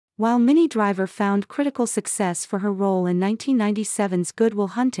While Minnie Driver found critical success for her role in 1997's Good Will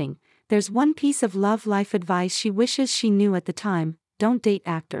Hunting, there's one piece of love life advice she wishes she knew at the time: don't date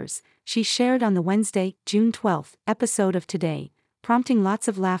actors, she shared on the Wednesday, June 12, episode of Today, prompting lots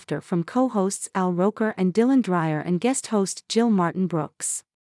of laughter from co-hosts Al Roker and Dylan Dreyer and guest host Jill Martin Brooks.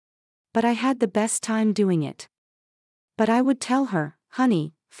 But I had the best time doing it. But I would tell her,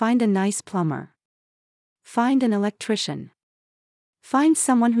 honey, find a nice plumber. Find an electrician. Find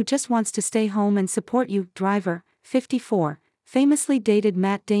someone who just wants to stay home and support you. Driver, 54, famously dated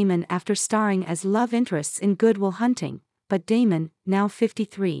Matt Damon after starring as love interests in Good Will Hunting, but Damon, now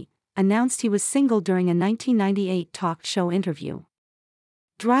 53, announced he was single during a 1998 talk show interview.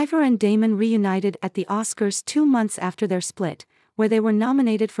 Driver and Damon reunited at the Oscars 2 months after their split, where they were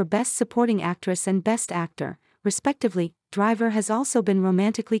nominated for Best Supporting Actress and Best Actor, respectively. Driver has also been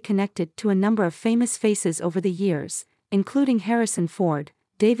romantically connected to a number of famous faces over the years, including Harrison Ford,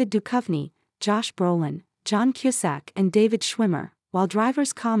 David Duchovny, Josh Brolin, John Cusack and David Schwimmer. While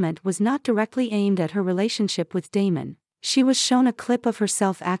Driver's comment was not directly aimed at her relationship with Damon, she was shown a clip of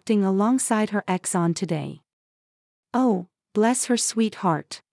herself acting alongside her ex on Today. "Oh, bless her sweet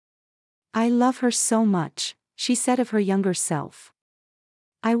heart. I love her so much," she said of her younger self.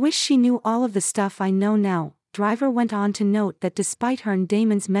 "I wish she knew all of the stuff I know now." Driver went on to note that despite her and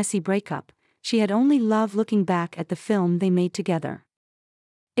Damon's messy breakup, she had only loved looking back at the film they made together.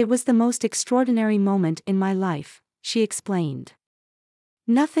 "It was the most extraordinary moment in my life," she explained.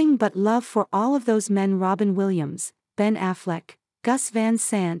 "Nothing but love for all of those men: Robin Williams, Ben Affleck, Gus Van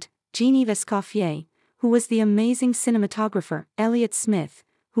Sant, Genevieve Escoffier, who was the amazing cinematographer, Elliott Smith,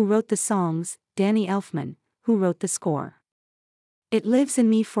 who wrote the songs, Danny Elfman, who wrote the score. It lives in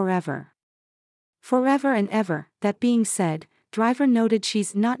me forever. Forever and ever." That being said, Driver noted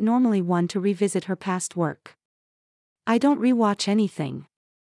she's not normally one to revisit her past work. "I don't rewatch anything.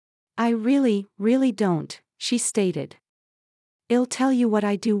 I really don't," she stated. "I'll tell you what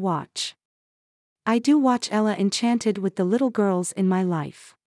I do watch. I do watch Ella Enchanted with the little girls in my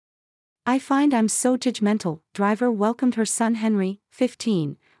life. I find I'm so judgmental." Driver welcomed her son Henry,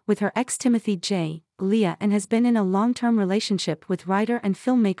 15, with her ex Timothy J. Leah, and has been in a long-term relationship with writer and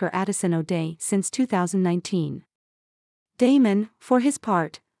filmmaker Addison O'Day since 2019. Damon, for his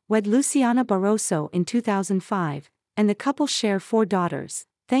part, wed Luciana Barroso in 2005, and the couple share 4 daughters.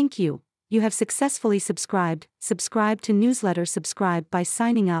 Thank you. You have successfully subscribed. Subscribe to newsletter. Subscribe by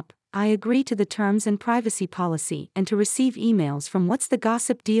signing up. I agree to the terms and privacy policy and to receive emails from What's the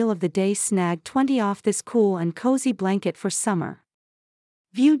Gossip Deal of the Day. Snag 20 off this cool and cozy blanket for summer.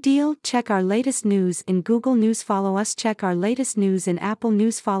 View deal. Check our latest news in Google News. Follow us. Check our latest news in Apple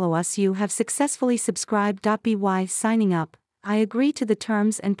News. Follow us. You have successfully subscribed. By signing up, I agree to the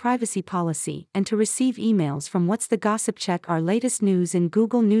terms and privacy policy and to receive emails from What's the Gossip. Check our latest news in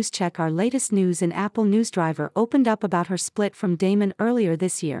Google News. Check our latest news in Apple News. Driver opened up about her split from Damon earlier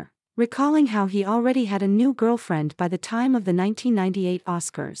this year, recalling how he already had a new girlfriend by the time of the 1998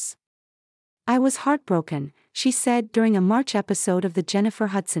 Oscars. "I was heartbroken," she said during a March episode of The Jennifer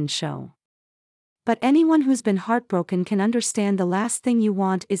Hudson Show. "But anyone who's been heartbroken can understand the last thing you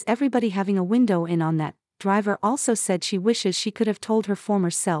want is everybody having a window in on that." Driver also said she wishes she could have told her former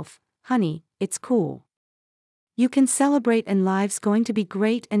self, "Honey, it's cool. You can celebrate and life's going to be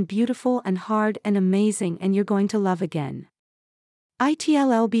great and beautiful and hard and amazing and you're going to love again.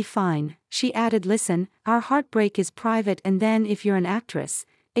 It'll be fine." She added, "Listen, our heartbreak is private, and then if you're an actress,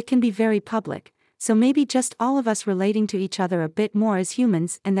 it can be very public, so maybe just all of us relating to each other a bit more as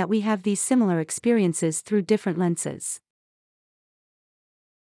humans and that we have these similar experiences through different lenses."